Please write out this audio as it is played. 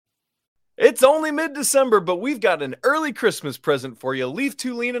It's only mid-December, but we've got an early Christmas present for you. Leaf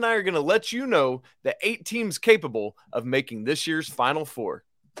Tulane and I are going to let you know the 8 teams capable of making this year's Final Four.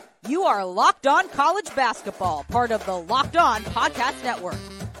 You are Locked On College Basketball, part of the Locked On Podcast Network.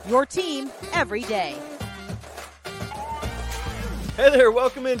 Your team every day. Hey there,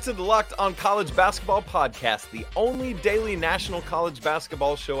 welcome into the Locked On College Basketball Podcast, the only daily national college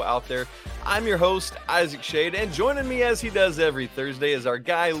basketball show out there. I'm your host, Isaac Shade, and joining me as he does every Thursday is our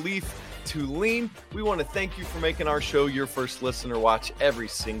guy, Leaf Tulane. We want to thank you for making our show your first listen or watch every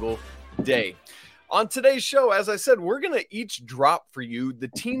single day. On today's show, as I said, we're going to each drop for you the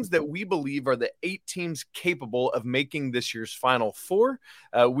teams that we believe are the 8 teams capable of making this year's Final Four.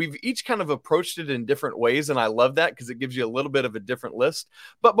 We've each kind of approached it in different ways, and I love that because it gives you a little bit of a different list.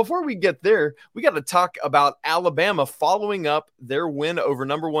 But before we get there, we got to talk about Alabama following up their win over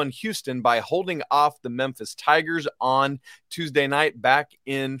number 1 Houston by holding off the Memphis Tigers on Tuesday night back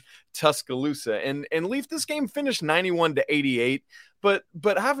in Tuscaloosa. And Leaf, this game finished 91-88.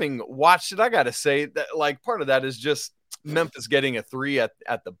 But having watched it, I got to say that like part of that is just Memphis getting a 3 at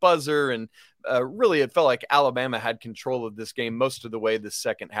the buzzer. And really, it felt like Alabama had control of this game most of the way the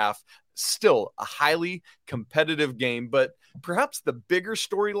second half. Still a highly competitive game. But perhaps the bigger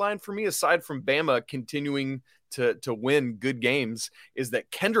storyline for me, aside from Bama continuing to win good games, is that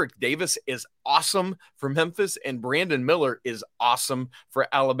Kendrick Davis is awesome for Memphis and Brandon Miller is awesome for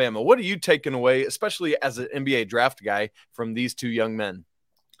Alabama. What are you taking away, especially as an NBA draft guy, from these two young men?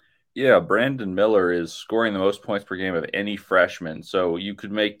 Yeah, Brandon Miller is scoring the most points per game of any freshman. So you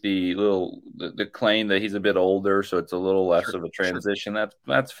could make the claim that he's a bit older, so it's a little less of a transition. Sure.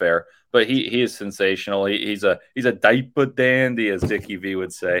 That's fair. But he is sensational. He's a diaper dandy, as Dickie V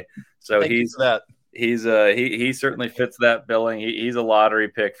would say. So he's that. He certainly fits that billing. He's a lottery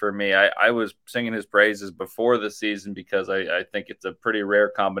pick for me. I was singing his praises before the season because I think it's a pretty rare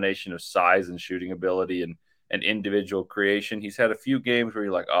combination of size and shooting ability and individual creation. He's had a few games where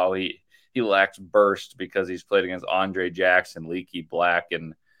you're like, oh, he lacks burst because he's played against Andre Jackson, Leaky Black,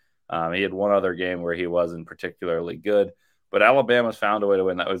 and he had one other game where he wasn't particularly good. But Alabama's found a way to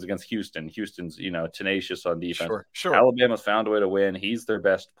win. That was against Houston. Houston's, tenacious on defense. Sure. Alabama's found a way to win. He's their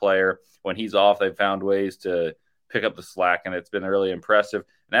best player. When he's off, they've found ways to pick up the slack, and it's been really impressive.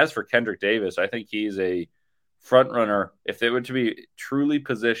 And as for Kendrick Davis, I think he's a front runner. If they were to be truly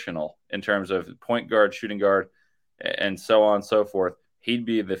positional in terms of point guard, shooting guard, and so on and so forth, he'd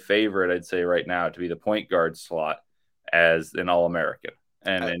be the favorite, I'd say, right now to be the point guard slot as an All-American.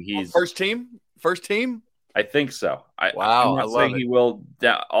 And he's first team. I think so. I'm not saying he will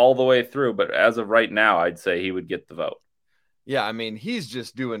all the way through, but as of right now, I'd say he would get the vote. Yeah, I mean, he's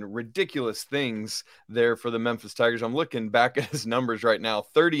just doing ridiculous things there for the Memphis Tigers. I'm looking back at his numbers right now,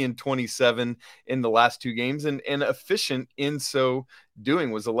 30 and 27 in the last 2 games, and efficient in so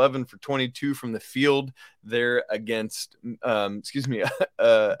doing. Was 11 for 22 from the field there against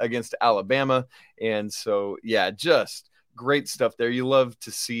against Alabama. And so, yeah, just great stuff there. You love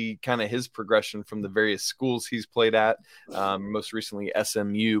to see kind of his progression from the various schools he's played at, most recently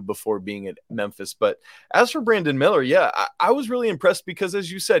SMU before being at Memphis. But as for Brandon Miller, yeah, I was really impressed because, as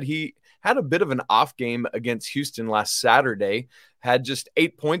you said, he had a bit of an off game against Houston last Saturday, had just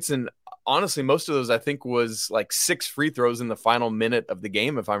 8 points. And honestly, most of those, I think, was like 6 free throws in the final minute of the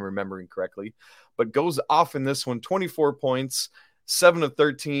game, if I'm remembering correctly, but goes off in this one, 24 points, 7 of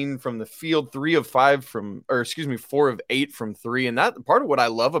 13 from the field, 4 of 8 from 3. And that part of what I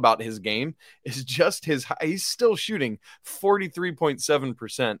love about his game is just he's still shooting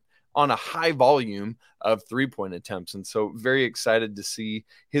 43.7% on a high volume of 3-point attempts. And so very excited to see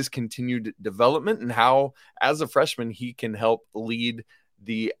his continued development and how, as a freshman, he can help lead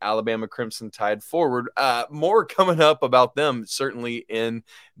the Alabama Crimson Tide forward. More coming up about them certainly in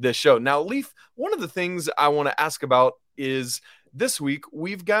this show. Now, Leaf, one of the things I want to ask about is this week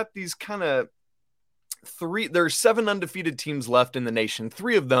we've got these kind of there's 7 undefeated teams left in the nation.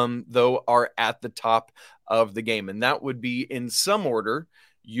 3 of them, though, are at the top of the game. And that would be, in some order,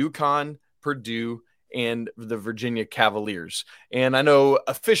 UConn, Purdue, and the Virginia Cavaliers. And I know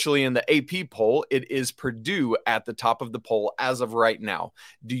officially in the AP poll, it is Purdue at the top of the poll as of right now.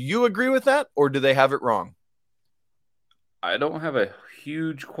 Do you agree with that, or do they have it wrong? I don't have a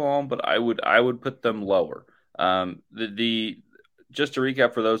huge qualm, but I would put them lower. Just to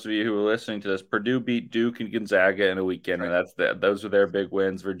recap for those of you who are listening to this, Purdue beat Duke and Gonzaga in a weekend, right, and those are their big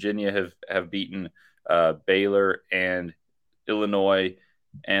wins. Virginia have beaten Baylor and Illinois,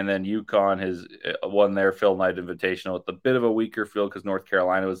 and then UConn has won their Phil Knight Invitational with a bit of a weaker field because North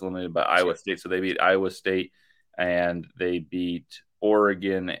Carolina was eliminated by Iowa State, so they beat Iowa State and they beat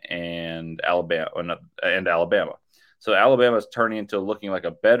Oregon and Alabama. So Alabama's turning into looking like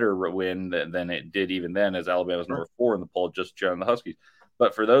a better win than it did even then, as Alabama's number 4 in the poll, just joining the Huskies.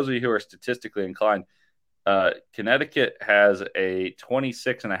 But for those of you who are statistically inclined, Connecticut has a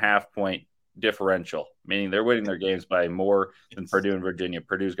 26.5-point differential, meaning they're winning their games by more than Purdue and Virginia.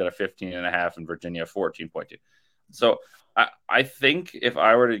 Purdue's got a 15.5 and Virginia a 14.2. So I think if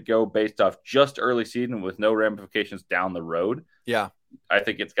I were to go based off just early season with no ramifications down the road, I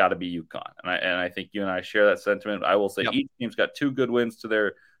think it's got to be UConn. And I think you and I share that sentiment. I will say each team's got 2 good wins to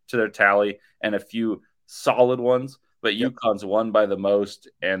their tally and a few solid ones, but UConn's won by the most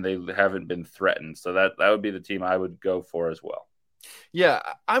and they haven't been threatened. So that would be the team I would go for as well. Yeah,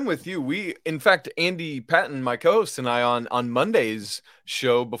 I'm with you. In fact, Andy Patton, my co-host, and I on Monday's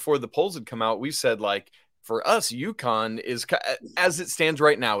show before the polls had come out, we said, like, for us, UConn is, as it stands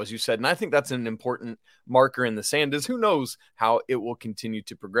right now, as you said, and I think that's an important marker in the sand, is who knows how it will continue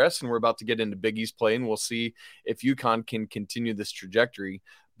to progress. And we're about to get into Big East play, and we'll see if UConn can continue this trajectory.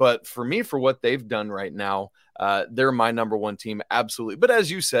 But for me, for what they've done right now, they're my number 1 team, absolutely. But as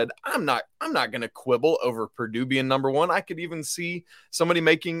you said, I'm not going to quibble over Purdue being number 1. I could even see somebody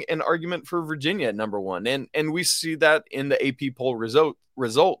making an argument for Virginia at number 1, and we see that in the AP poll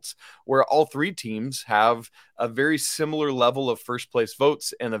results, where all 3 teams have a very similar level of first place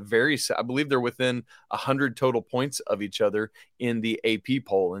votes and I believe they're within 100 total points of each other in the AP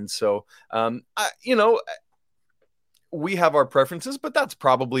poll, and so we have our preferences, but that's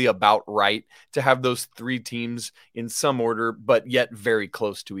probably about right to have those 3 teams in some order, but yet very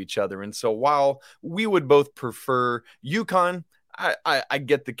close to each other. And so while we would both prefer UConn, I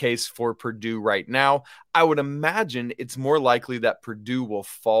get the case for Purdue right now. I would imagine it's more likely that Purdue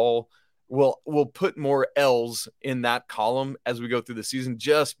will put more L's in that column as we go through the season,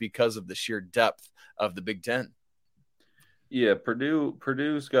 just because of the sheer depth of the Big Ten. Yeah,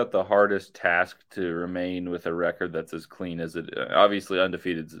 Purdue's got the hardest task to remain with a record that's as clean as it. Obviously,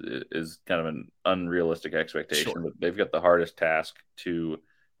 undefeated is kind of an unrealistic expectation, but they've got the hardest task to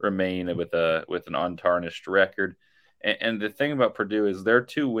remain with an untarnished record. And the thing about Purdue is their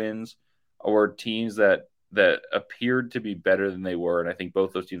 2 wins were teams that appeared to be better than they were, and I think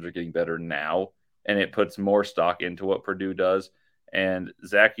both those teams are getting better now, and it puts more stock into what Purdue does. And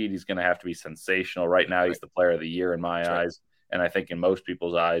Zach Edey's going to have to be sensational. Right now, he's the player of the year in my eyes. And I think in most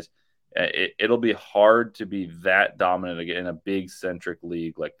people's eyes, it'll be hard to be that dominant in a big centric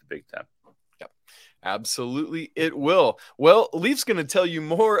league like the Big Ten. Yep, absolutely it will. Well, Leaf's going to tell you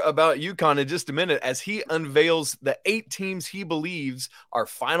more about UConn in just a minute as he unveils the 8 teams he believes are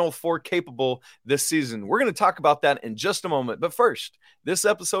Final Four capable this season. We're going to talk about that in just a moment. But first, this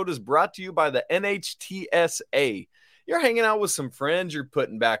episode is brought to you by the NHTSA. You're hanging out with some friends, you're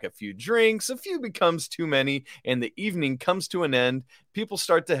putting back a few drinks, a few becomes too many, and the evening comes to an end. People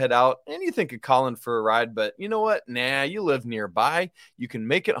start to head out, and you think of calling for a ride, but you know what? Nah, you live nearby. You can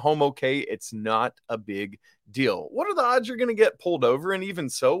make it home okay. It's not a big deal. What are the odds you're going to get pulled over? And even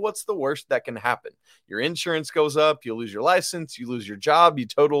so, what's the worst that can happen? Your insurance goes up, you lose your license, you lose your job, you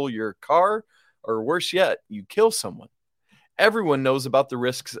total your car, or worse yet, you kill someone. Everyone knows about the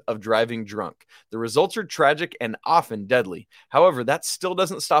risks of driving drunk. The results are tragic and often deadly. However, that still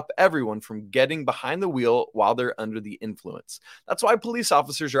doesn't stop everyone from getting behind the wheel while they're under the influence. That's why police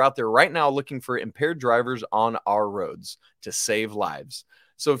officers are out there right now looking for impaired drivers on our roads to save lives.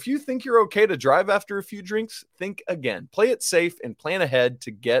 So if you think you're okay to drive after a few drinks, think again. Play it safe and plan ahead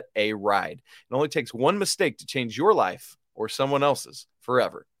to get a ride. It only takes one mistake to change your life or someone else's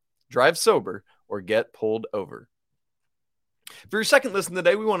forever. Drive sober or get pulled over. For your second listen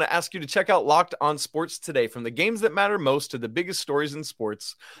today, we want to ask you to check out Locked On Sports Today. From the games that matter most to the biggest stories in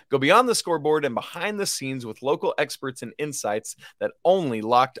sports, go beyond the scoreboard and behind the scenes with local experts and insights that only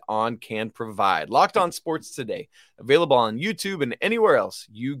Locked On can provide. Locked On Sports Today, available on YouTube and anywhere else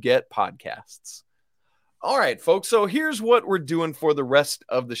you get podcasts. All right, folks, so here's what we're doing for the rest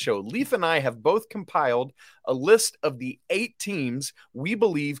of the show. Leaf and I have both compiled a list of the 8 teams we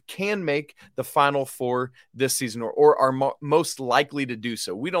believe can make the Final Four this season or are most likely to do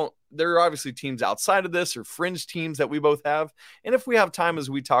so. There are obviously teams outside of this or fringe teams that we both have. And if we have time as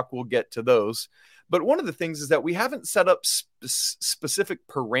we talk, we'll get to those. But one of the things is that we haven't set up specific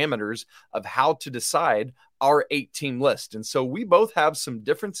parameters of how to decide our 8-team list. And so we both have some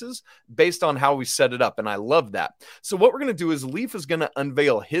differences based on how we set it up. And I love that. So what we're going to do is Leaf is going to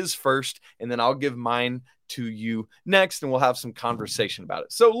unveil his first, and then I'll give mine to you next, and we'll have some conversation about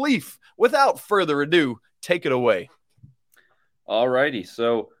it. So Leaf, without further ado, take it away. All righty.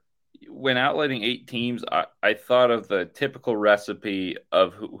 So when outlining 8 teams, I thought of the typical recipe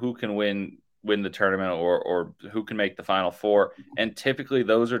of who can win the tournament or who can make the Final Four. And typically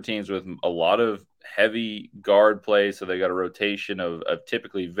those are teams with a lot of heavy guard play, so they got a rotation of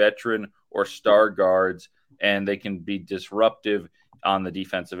typically veteran or star guards, and they can be disruptive on the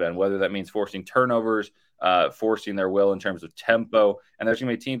defensive end, whether that means forcing turnovers, forcing their will in terms of tempo. And there's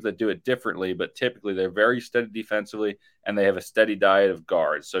going to be teams that do it differently, but typically they're very steady defensively, and they have a steady diet of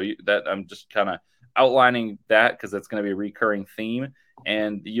guards. So that I'm just kind of outlining that because that's going to be a recurring theme.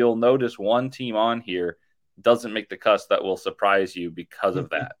 And you'll notice one team on here doesn't make the cuts that will surprise you because of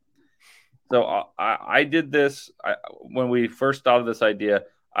that. So I did this when we first thought of this idea.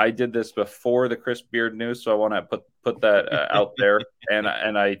 I did this before the Chris Beard news, so I want to put that out there. And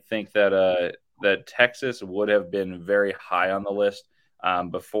I think that that Texas would have been very high on the list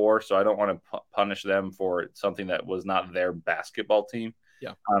before, so I don't want to punish them for something that was not their basketball team.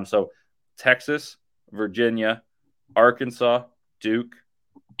 Yeah. So Texas, Virginia, Arkansas, Duke,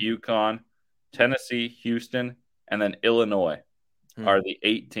 UConn, Tennessee, Houston, and then Illinois are the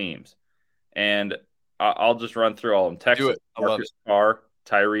 8 teams. And I'll just run through all of them. Texas, Marcus Carr,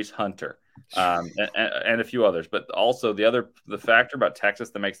 Tyrese Hunter, and a few others. But also the factor about Texas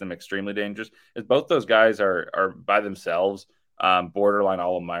that makes them extremely dangerous is both those guys are by themselves borderline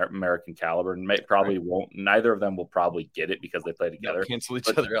All-American caliber, and neither of them will probably get it because they play together. They'll cancel each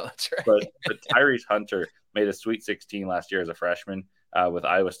other out. That's right. But Tyrese Hunter made a Sweet 16 last year as a freshman with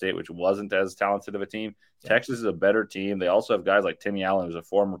Iowa State, which wasn't as talented of a team. Yeah. Texas is a better team. They also have guys like Timmy Allen, who's a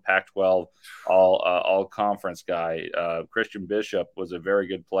former Pac-12 all-conference guy. Christian Bishop was a very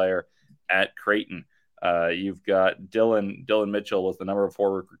good player at Creighton. You've got Dylan Mitchell was the number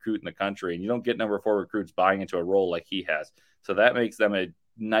 4 recruit in the country, and you don't get number 4 recruits buying into a role like he has. So that makes them a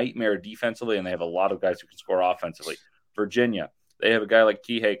nightmare defensively, and they have a lot of guys who can score offensively. Virginia, they have a guy like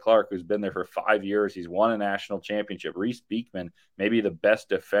Kihei Clark who's been there for 5 years. He's won a national championship. Reese Beekman may be the best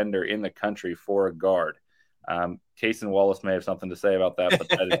defender in the country for a guard. Cason Wallace may have something to say about that, but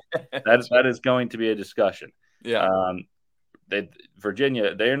that is going to be a discussion. Yeah.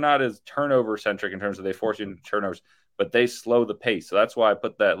 Virginia, they're not as turnover centric in terms of they force you into turnovers, but they slow the pace. So that's why I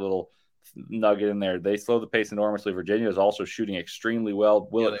put that little nugget in there. They slow the pace enormously. Virginia is also shooting extremely well.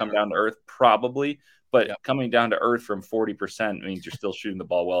 Will it come down to earth? Probably. But coming down to earth from 40% means you're still shooting the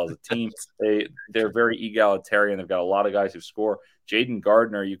ball well as a team. They're very egalitarian. They've got a lot of guys who score. Jaden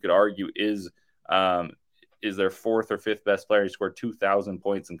Gardner, you could argue, is their 4th or 5th best player. He scored 2,000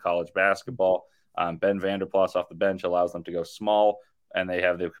 points in college basketball. Ben Vanderplas off the bench allows them to go small, and they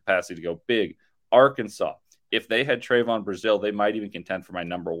have the capacity to go big. Arkansas, if they had Trayvon Brazile, they might even contend for my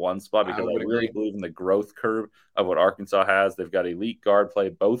number 1 spot because I really believe in the growth curve of what Arkansas has. They've got elite guard play,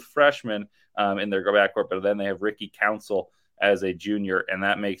 both freshmen in their backcourt, but then they have Ricky Council as a junior, and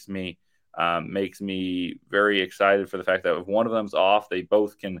that makes me very excited for the fact that if one of them's off, they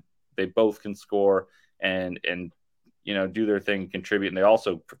both can score and do their thing, contribute, and they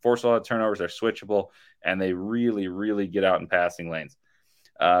also force a lot of turnovers. They're switchable, and they really, really get out in passing lanes.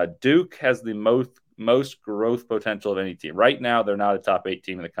 Duke has the most growth potential of any team. Right now, they're not a top 8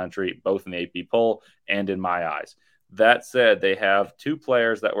 team in the country, both in the AP poll and in my eyes. That said, they have 2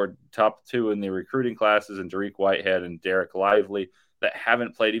 players that were top 2 in the recruiting classes, in Dariq Whitehead and Derek Lively, that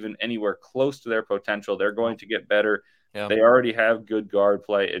haven't played even anywhere close to their potential. They're going to get better. Yeah. They already have good guard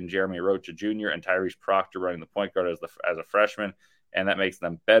play in Jeremy Rocha Jr. and Tyrese Proctor running the point guard as a freshman, and that makes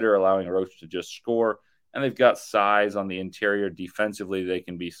them better, allowing Rocha to just score. And they've got size on the interior. Defensively, they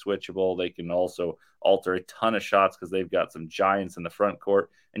can be switchable. They can also alter a ton of shots because they've got some giants in the front court.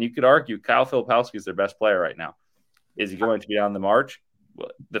 And you could argue Kyle Filipowski is their best player right now. Is he going to be on the march? Well,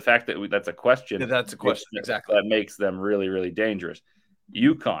 the fact that that's a question. That's a question. Exactly. That makes them really, really dangerous.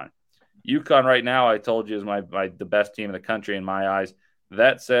 UConn right now, I told you, is the best team in the country in my eyes.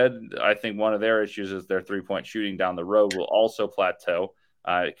 That said, I think one of their issues is their 3-point shooting down the road will also plateau.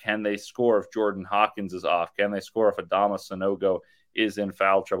 Can they score if Jordan Hawkins is off? Can they score if Adama Sanogo is in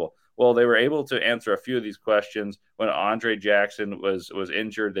foul trouble? Well, they were able to answer a few of these questions when Andre Jackson was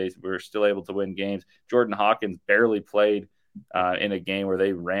injured. They were still able to win games. Jordan Hawkins barely played in a game where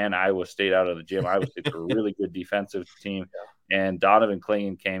they ran Iowa State out of the gym. Iowa State's a really good defensive team. And Donovan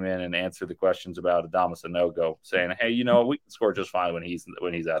Clingan came in and answered the questions about Adama Sanogo, saying, hey, we can score just fine when he's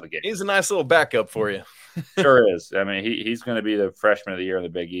out of the game. He's a nice little backup for you. Sure is. I mean, he's going to be the freshman of the year in the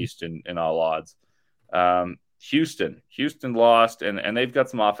Big East in all odds. Houston lost, and they've got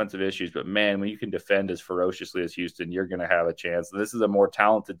some offensive issues, but man, when you can defend as ferociously as Houston, you're going to have a chance. This is a more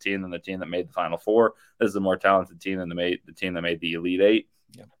talented team than the team that made the Final Four. This is a more talented team than the team that made the Elite Eight.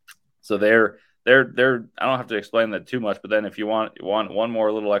 Yeah. So they're I don't have to explain that too much, but then if you want one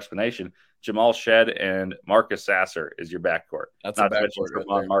more little explanation, Jamal Shed and Marcus Sasser is your backcourt. That's not a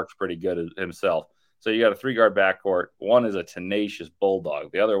backcourt. Mark's pretty good himself. So you got a 3-guard backcourt. One is a tenacious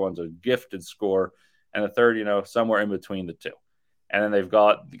bulldog. The other one's a gifted scorer. And the third, somewhere in between the two. And then they've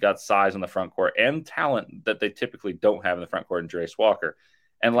got size on the front court and talent that they typically don't have in the front court in Jarace Walker.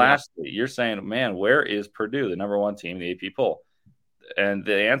 And lastly, you're saying, man, where is Purdue, the number 1 team in the AP poll? And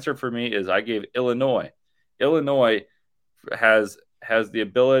the answer for me is I gave Illinois. Illinois has the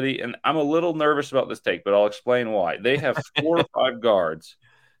ability, and I'm a little nervous about this take, but I'll explain why. They have 4 or 5 guards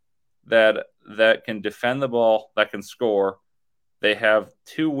that can defend the ball, that can score. They have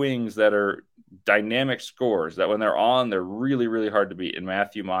 2 wings that are dynamic scorers that when they're on, they're really, really hard to beat in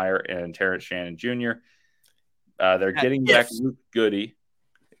Matthew Meyer and Terrence Shannon Jr. They're getting back Luke Goody.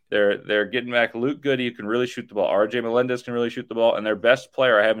 They're getting back Luke Goody, who can really shoot the ball. RJ Melendez can really shoot the ball. And their best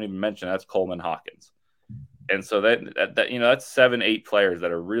player, I haven't even mentioned, that's Coleman Hawkins. And so that's 7, 8 players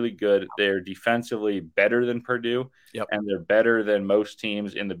that are really good. They're defensively better than Purdue, and they're better than most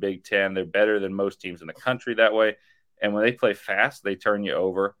teams in the Big Ten. They're better than most teams in the country that way. And when they play fast, they turn you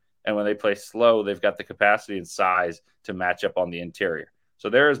over. And when they play slow, they've got the capacity and size to match up on the interior. So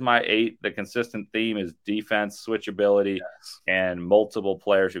there is my 8. The consistent theme is defense, switchability, and multiple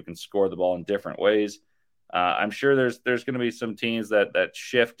players who can score the ball in different ways. I'm sure there's going to be some teams that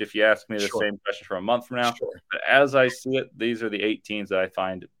shift if you ask me the same question from a month from now. But as I see it, these are the 8 teams that I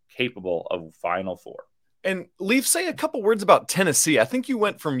find capable of Final Four. And Leaf, say a couple words about Tennessee. I think you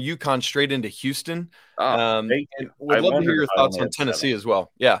went from UConn straight into Houston. Would love to hear your thoughts on Tennessee as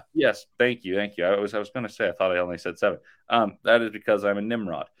well. Yeah. Yes. Thank you. I was going to say, I thought I only said 7. That is because I'm a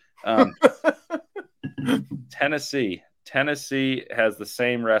Nimrod. Tennessee has the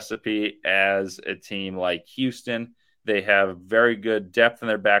same recipe as a team like Houston. They have very good depth in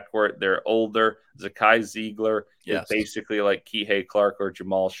their backcourt. They're older. Zakai Ziegler is basically like Kihei Clark or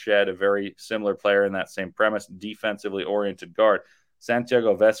Jamal Shed, a very similar player in that same premise, defensively oriented guard.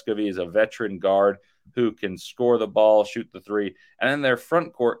 Santiago Vescovi is a veteran guard who can score the ball, shoot the 3. And then their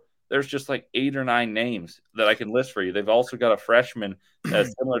front court, there's just like 8 or 9 names that I can list for you. They've also got a freshman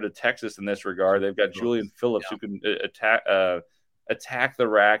similar to Texas in this regard. They've got Julian Phillips who can attack the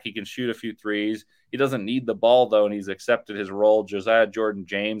rack. He can shoot a few threes. He doesn't need the ball, though, and he's accepted his role. Josiah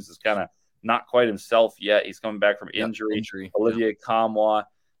Jordan-James is kind of not quite himself yet. He's coming back from injury. Olivier Kamwa.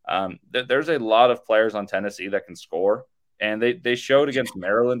 There's a lot of players on Tennessee that can score, and they showed against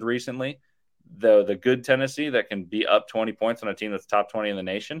Maryland recently the good Tennessee that can be up 20 points on a team that's top 20 in the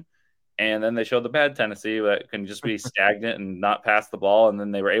nation. And then they showed the bad Tennessee that can just be stagnant and not pass the ball, and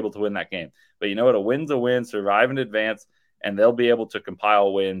then they were able to win that game. But you know what? A win's a win, survive and advance, and they'll be able to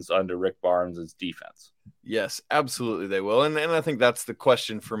compile wins under Rick Barnes' defense. Yes, absolutely they will. And I think that's the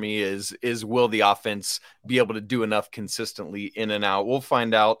question for me is will the offense be able to do enough consistently in and out? We'll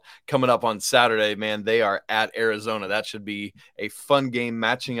find out coming up on Saturday, man. They are at Arizona. That should be a fun game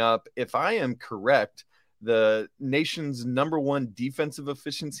matching up. If I am correct, the nation's number 1 defensive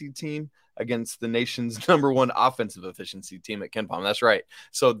efficiency team against the nation's number 1 offensive efficiency team at KenPom. That's right.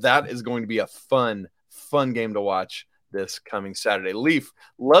 So that is going to be a fun game to watch this coming Saturday. Leaf,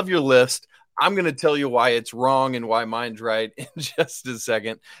 love your list. I'm going to tell you why it's wrong and why mine's right in just a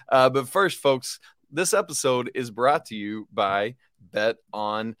second. But first, folks, this episode is brought to you by Bet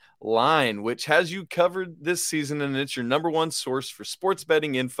Online, which has you covered this season, and it's your number 1 source for sports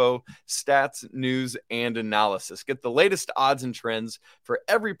betting info, stats, news, and analysis. Get the latest odds and trends for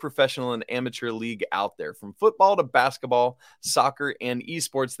every professional and amateur league out there, from football to basketball, soccer, and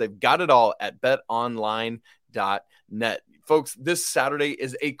esports. They've got it all at betonline.net. Folks, this Saturday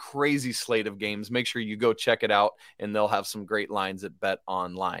is a crazy slate of games. Make sure you go check it out, and they'll have some great lines at Bet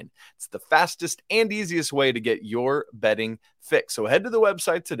Online. It's the fastest and easiest way to get your betting fix. So head to the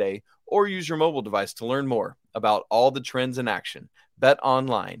website today or use your mobile device to learn more about all the trends in action. Bet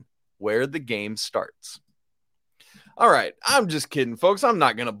Online, where the game starts. All right, I'm just kidding, folks. I'm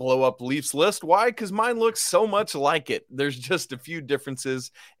not going to blow up Leaf's list. Why? Because mine looks so much like it. There's just a few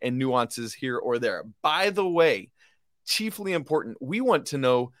differences and nuances here or there. By the way, chiefly important, we want to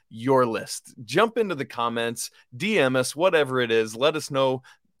know your list. Jump into the comments, DM us, whatever it is. Let us know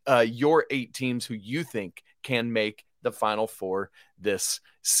your 8 teams who you think can make the Final Four this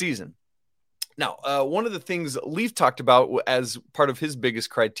season. Now, one of the things Leaf talked about as part of his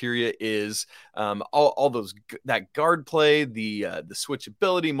biggest criteria is all those that guard play, the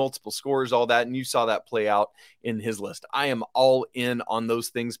switchability, multiple scores, all that, and you saw that play out in his list. I am all in on those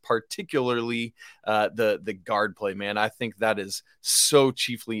things, particularly the guard play, man. I think that is so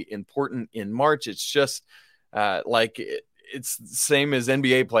chiefly important in March. It's just it's the same as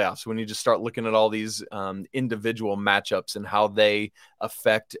NBA playoffs when you just start looking at all these individual matchups and how they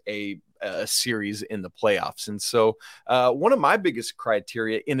affect a a series in the playoffs. And so one of my biggest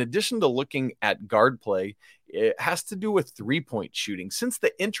criteria, in addition to looking at guard play, it has to do with three-point shooting. Since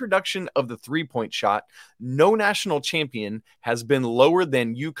the introduction of the three-point shot, no national champion has been lower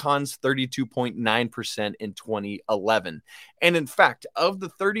than UConn's 32.9% in 2011. And in fact, of the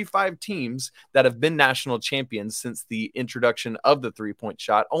 35 teams that have been national champions since the introduction of the three-point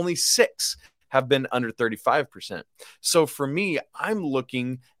shot, only 6 have been under 35%. So for me, I'm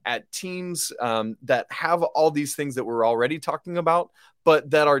looking at teams that have all these things that we're already talking about, but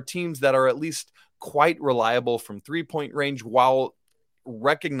that are teams that are at least quite reliable from three-point range while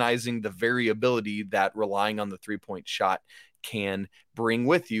recognizing the variability that relying on the three-point shot can bring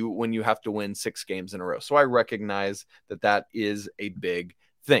with you when you have to win 6 games in a row. So I recognize that that is a big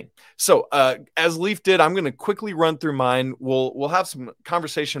thing. So as Leaf did, I'm going to quickly run through mine. We'll have some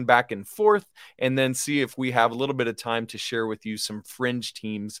conversation back and forth, and then see if we have a little bit of time to share with you some fringe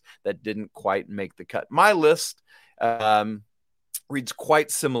teams that didn't quite make the cut. My list reads quite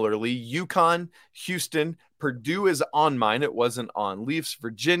similarly. UConn, Houston, Purdue is on mine. It wasn't on Leafs.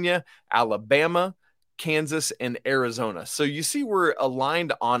 Virginia, Alabama, Kansas, and Arizona. So you see we're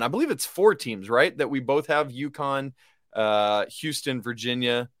aligned on, I believe it's 4 teams, right? That we both have UConn, Houston,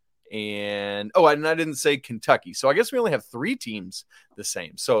 Virginia, and I didn't say Kentucky. So I guess we only have 3 teams the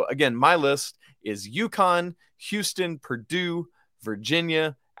same. So again, my list is UConn, Houston, Purdue,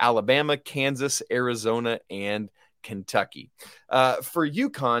 Virginia, Alabama, Kansas, Arizona, and Kentucky. For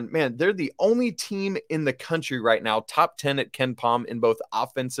UConn, man, they're the only team in the country right now, top 10 at Ken Pom in both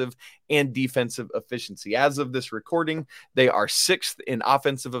offensive and defensive efficiency. As of this recording, they are 6th in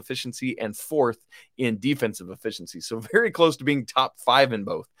offensive efficiency and 4th in defensive efficiency. So very close to being top 5 in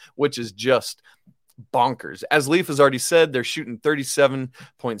both, which is just bonkers. As Leaf has already said, they're shooting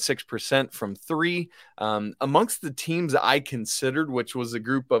 37.6% from 3. Amongst the teams I considered, which was a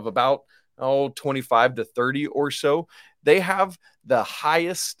group of about 25 to 30 or so, they have the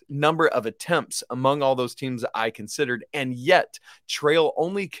highest number of attempts among all those teams I considered, and yet trail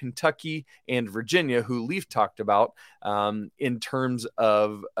only Kentucky and Virginia, who Leaf talked about in terms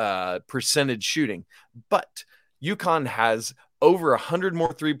of percentage shooting. But UConn has over 100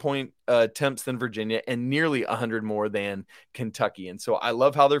 more three-point attempts than Virginia and nearly 100 more than Kentucky. And so I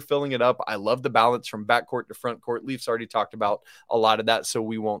love how they're filling it up. I love the balance from backcourt to front court. Leafs already talked about a lot of that, so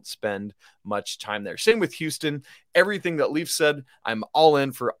we won't spend much time there. Same with Houston. Everything that Leafs said, I'm all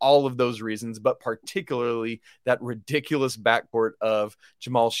in for all of those reasons, but particularly that ridiculous backcourt of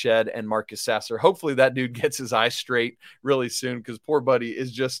Jamal Shed and Marcus Sasser. Hopefully that dude gets his eyes straight really soon, because poor buddy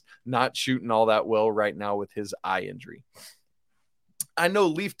is just not shooting all that well right now with his eye injury. I know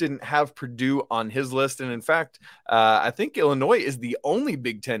Leaf didn't have Purdue on his list, and in fact, I think Illinois is the only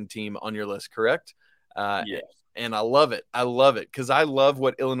Big Ten team on your list, correct? Yes. And I love it. I love it because I love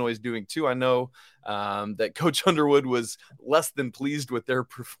what Illinois is doing too. I know that Coach Underwood was less than pleased with their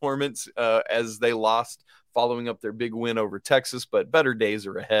performance as they lost following up their big win over Texas, but better days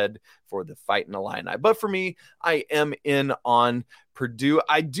are ahead for the Fighting Illini. But for me, I am in on Purdue.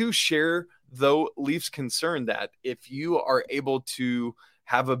 I do share, though, Leafs' concern that if you are able to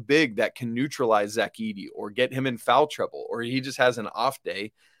have a big that can neutralize Zach Edey or get him in foul trouble, or he just has an off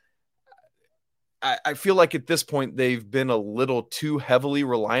day, I feel like at this point they've been a little too heavily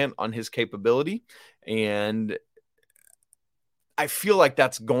reliant on his capability, and I feel like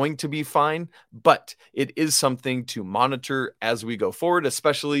that's going to be fine, but it is something to monitor as we go forward,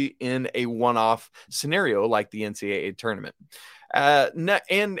 especially in a one-off scenario like the NCAA tournament.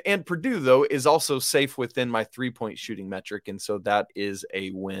 And Purdue, though, is also safe within my three-point shooting metric, and so that is a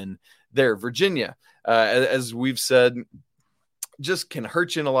win there. Virginia, as we've said, just can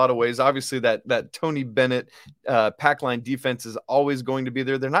hurt you in a lot of ways. Obviously, that Tony Bennett pack line defense is always going to be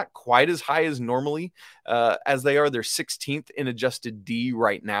there. They're not quite as high as normally as they are. They're 16th in adjusted D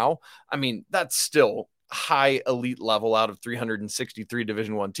right now. I mean, that's still high elite level out of 363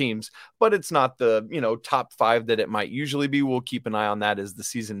 Division I teams, but it's not the top 5 that it might usually be. We'll keep an eye on that as the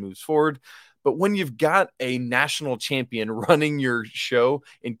season moves forward. But when you've got a national champion running your show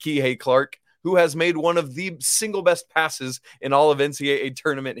in Kihei Clark, who has made one of the single best passes in all of NCAA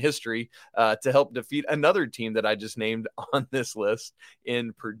tournament history to help defeat another team that I just named on this list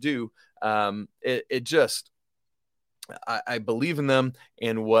in Purdue. I believe in them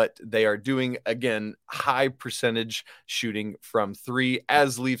and what they are doing. Again, high percentage shooting from 3.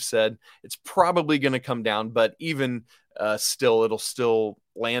 As Leaf said, it's probably going to come down, but even still, it'll still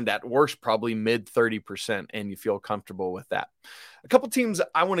land at worst probably mid 30%, and you feel comfortable with that. A couple teams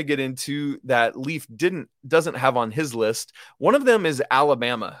I want to get into that Leaf doesn't have on his list. One of them is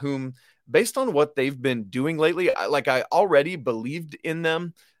Alabama, whom, based on what they've been doing lately, I already believed in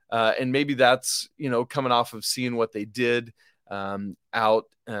them And maybe that's, coming off of seeing what they did out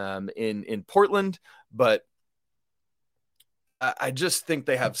in Portland. But I just think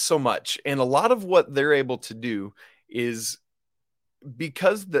they have so much. And a lot of what they're able to do is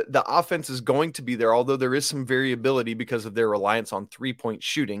because the offense is going to be there, although there is some variability because of their reliance on 3-point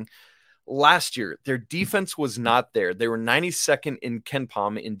shooting. Last year, their defense was not there. They were 92nd in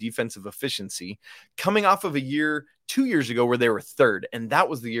KenPom in defensive efficiency, coming off of 2 years ago where they were third. And that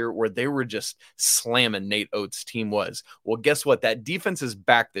was the year where they were just slamming Nate Oates' team was. Well, guess what? That defense is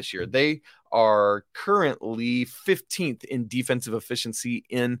back this year. They are currently 15th in defensive efficiency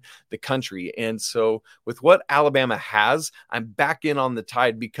in the country. And so with what Alabama has, I'm back in on the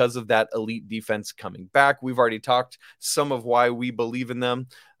Tide because of that elite defense coming back. We've already talked some of why we believe in them.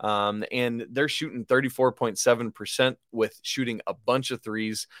 And they're shooting 34.7% with shooting a bunch of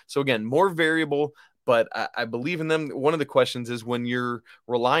threes. So again, more variable, but I believe in them. One of the questions is when you're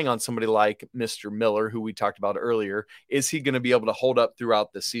relying on somebody like Mr. Miller, who we talked about earlier, is he going to be able to hold up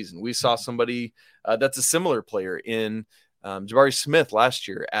throughout the season? We saw somebody that's a similar player in Jabari Smith last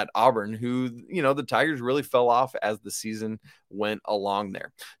year at Auburn, who, the Tigers really fell off as the season went along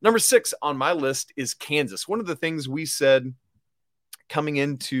there. Number 6 on my list is Kansas. One of the things we said coming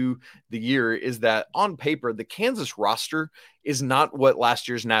into the year is that on paper, the Kansas roster is not what last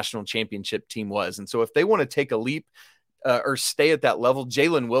year's national championship team was. And so if they want to take a leap or stay at that level,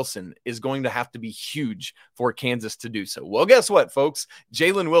 Jalen Wilson is going to have to be huge for Kansas to do so. Well, guess what, folks?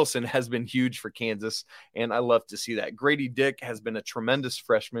 Jalen Wilson has been huge for Kansas, and I love to see that. Grady Dick has been a tremendous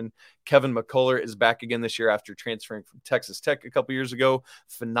freshman. Kevin McCullough is back again this year after transferring from Texas Tech a couple years ago.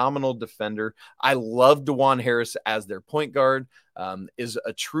 Phenomenal defender. I love DeJuan Harris as their point guard. Is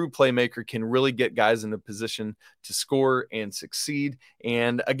a true playmaker, can really get guys in a position to score and succeed.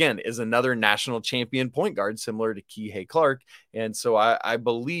 And again, is another national champion point guard, similar to Kihei Clark. And so I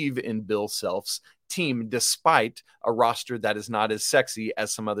believe in Bill Self's team, despite a roster that is not as sexy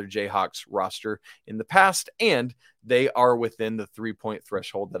as some other Jayhawks roster in the past. And they are within the 3-point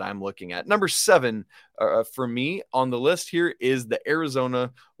threshold that I'm looking at. Number 7 for me on the list here is the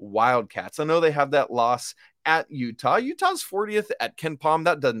Arizona Wildcats. I know they have that loss at Utah. Utah's 40th at KenPom.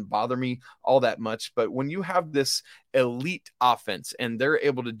 That doesn't bother me all that much. But when you have this elite offense and they're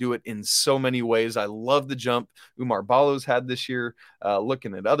able to do it in so many ways, I love the jump Umar Ballo's had this year.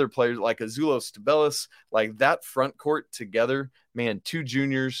 Looking at other players like Azuolas Tubelis, like that front court together, man, 2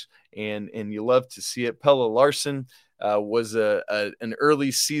 juniors, and you love to see it. Pella Larson was an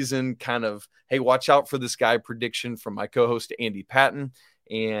early season kind of, hey, watch out for this guy prediction from my co-host Andy Patton.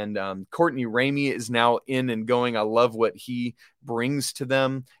 And Courtney Ramey is now in and going. I love what he brings to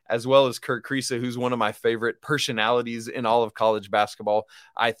them, as well as Kurt Kriisa, who's one of my favorite personalities in all of college basketball.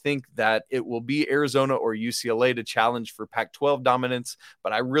 I think that it will be Arizona or UCLA to challenge for Pac-12 dominance,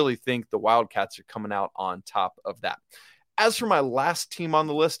 but I really think the Wildcats are coming out on top of that. As for my last team on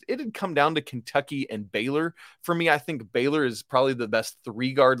the list, it had come down to Kentucky and Baylor. For me, I think Baylor is probably the best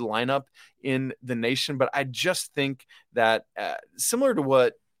 3-guard lineup in the nation, but I just think that similar to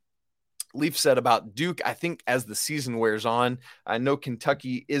what Leaf said about Duke, I think as the season wears on, I know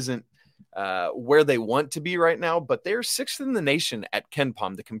Kentucky isn't where they want to be right now, but they're 6th in the nation at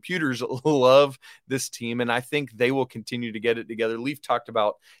KenPom. The computers love this team, and I think they will continue to get it together. Leaf talked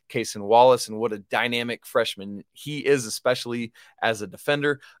about Cason Wallace and what a dynamic freshman he is, especially as a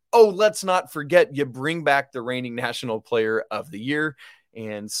defender. Oh, let's not forget, you bring back the reigning national player of the year.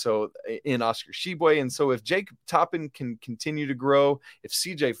 And so in Oscar Tshiebwe. And so if Jake Toppin can continue to grow, if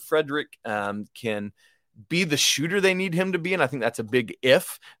CJ Frederick can be the shooter they need him to be, and I think that's a big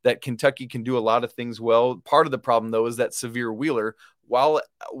if, that Kentucky can do a lot of things well. Part of the problem, though, is that Severe Wheeler, while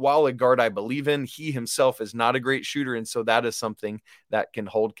a guard I believe in, he himself is not a great shooter, and so that is something that can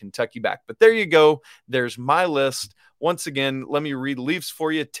hold Kentucky back. But there you go. There's my list. Once again, let me read Leafs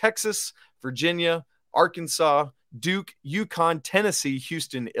for you. Texas, Virginia, Arkansas, Duke, UConn, Tennessee,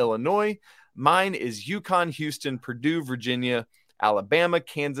 Houston, Illinois. Mine is UConn, Houston, Purdue, Virginia, Alabama,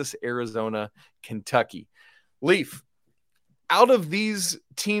 Kansas, Arizona, Kentucky. Leaf, out of these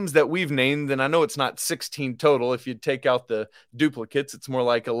teams that we've named, and I know it's not 16 total. If you take out the duplicates, it's more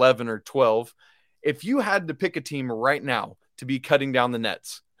like 11 or 12. If you had to pick a team right now to be cutting down the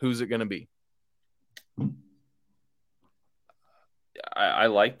nets, who's it going to be? I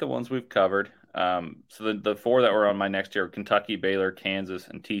like the ones we've covered. So the 4 that were on my next year: Kentucky, Baylor, Kansas,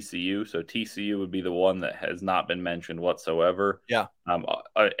 and TCU. So TCU would be the one that has not been mentioned whatsoever. Yeah.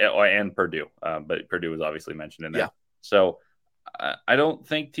 And Purdue, but Purdue was obviously mentioned in there. Yeah. So I don't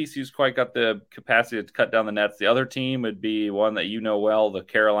think TCU's quite got the capacity to cut down the nets. The other team would be one that you know well, the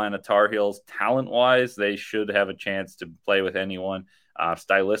Carolina Tar Heels. Talent-wise, they should have a chance to play with anyone.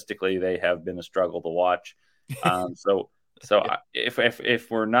 Stylistically, they have been a struggle to watch.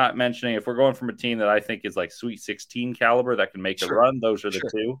 If we're not mentioning, if we're going from a team that I think is like Sweet 16 caliber that can make a run, those are the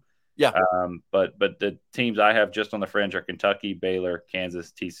two. Yeah. But the teams I have just on the fringe are Kentucky, Baylor,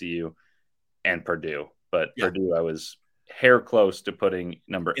 Kansas, TCU, and Purdue. But Purdue, I was hair close to putting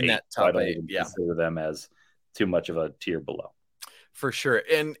number in 8. that top so I don't 8. even consider them as too much of a tier below. For sure.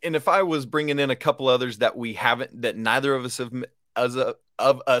 And if I was bringing in a couple others that we haven't, that neither of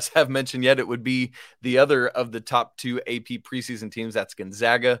us have mentioned yet, it would be the other of the top 2 AP preseason teams. That's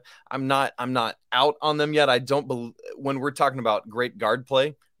Gonzaga. I'm not out on them yet. I don't believe, when we're talking about great guard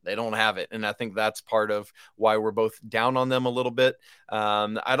play, they don't have it. And I think that's part of why we're both down on them a little bit.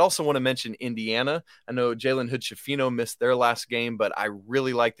 I'd also want to mention Indiana. I know Jalen Hood-Schifino missed their last game, but I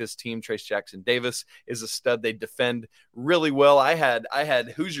really like this team. Trace Jackson-Davis is a stud. They defend really well. I had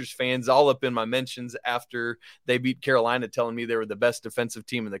Hoosiers fans all up in my mentions after they beat Carolina, telling me they were the best defensive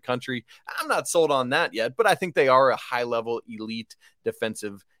team in the country. I'm not sold on that yet, but I think they are a high-level elite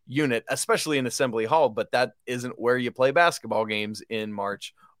defensive unit, especially in Assembly Hall, but that isn't where you play basketball games in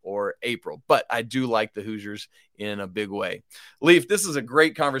March or April. But I do like the Hoosiers in a big way. Leaf, this is a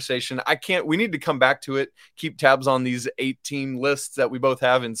great conversation. We need to come back to it, keep tabs on these 8-team lists that we both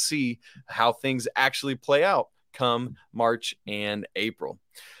have and see how things actually play out come March and April.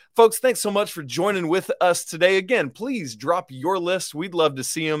 Folks, thanks so much for joining with us today. Again, please drop your list. We'd love to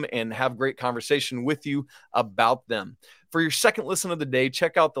see them and have great conversation with you about them. For your second listen of the day,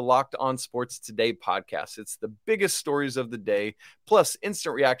 check out the Locked On Sports Today podcast. It's the biggest stories of the day, plus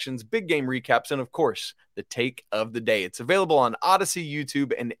instant reactions, big game recaps, and of course, the take of the day. It's available on Odyssey,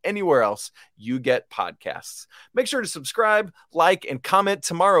 YouTube, and anywhere else you get podcasts. Make sure to subscribe, like, and comment.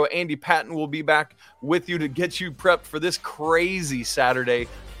 Tomorrow, Andy Patton will be back with you to get you prepped for this crazy Saturday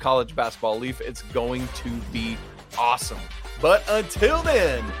college basketball. Leaf, it's going to be awesome. But until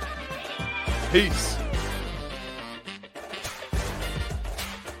then, peace.